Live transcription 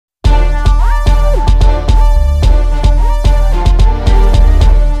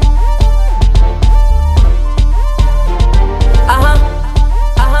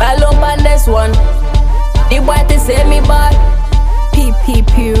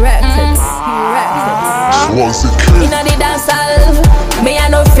Swanzykin. Inna the dancehall, me I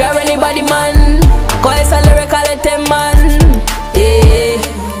no fear anybody man. Cause it's a lyrical man. Yeah,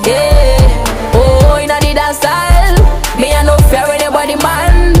 yeah. Oh, inna the dancehall, me I no fear anybody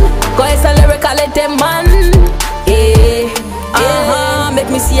man. Cause it's a lyrical man. Yeah, make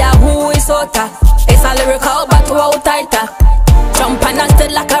me see who is hotter. It's a lyrical battle out tighter. Jump and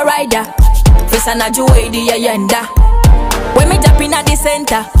acted like a rider. Face and a jewel the agenda. When me jump in at the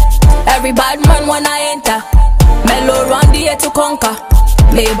center, every bad man wanna enter. Melo run the air to conquer.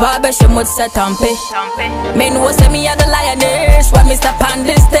 Me barber she must set and pay. Me know say me are the lioness. When me step on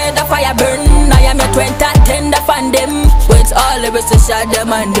this stage the fire burn. I am your 2010 the fan them. With all the rest to shot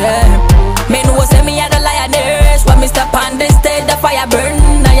them and them. Me know say me are the lioness. When me step on this stage the fire burn.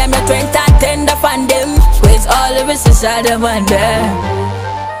 I am your 2010 the fan them. With all the rest to shot them and them.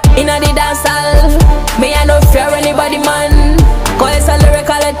 Inna the dancehall, me I no fear anybody man. Cause it's a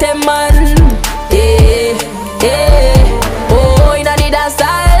lyrical man. Yeah, yeah. Oh, inna the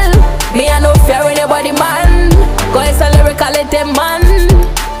dancehall, me I no fear anybody man. Cause it's a lyrical man.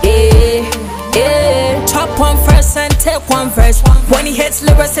 Yeah, yeah. Chop one verse and take one verse. When he hits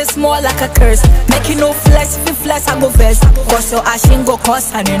lyrics, it's more like a curse. Make you no flex, if you flex, I go verse. Cause your ashin go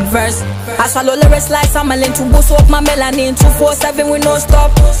cause an inverse. I swallow lyrics like Samalin to boost up my melanin. 247 we no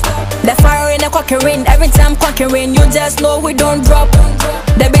stop. The fire in the conquering, every time conquering. You just know we don't drop.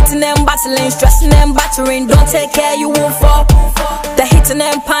 The beating them battling, stressing them battering. Don't take care, you won't fall. The hitting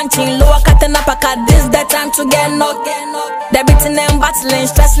them punching, lower cutting uppercut. This the time to get knocked. The beating them battling,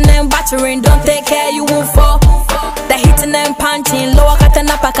 stressing them battering. Don't take care, you won't fall. The hitting them punching, lower cutting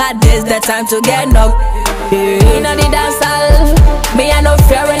uppercut. This the time to get knocked. Inna the dancehall, me I no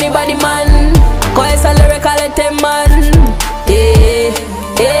fear anybody man. Cause it's a lyrical man. Yeah,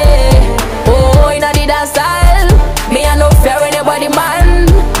 yeah. Oh, inna the dancehall, me I no fear anybody man.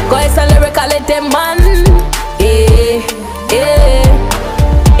 Cause it's a lyrical man. Yeah,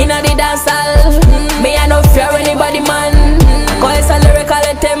 yeah. Inna the dancehall, me I no fear anybody man. Cause it's a lyrical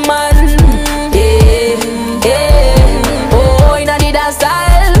man. Yeah, yeah. Oh, inna the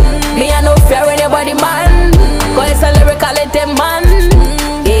dancehall, me I no fear anybody man. Cause it's a lyrical man.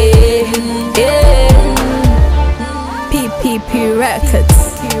 Yeah, yeah. PPP Records.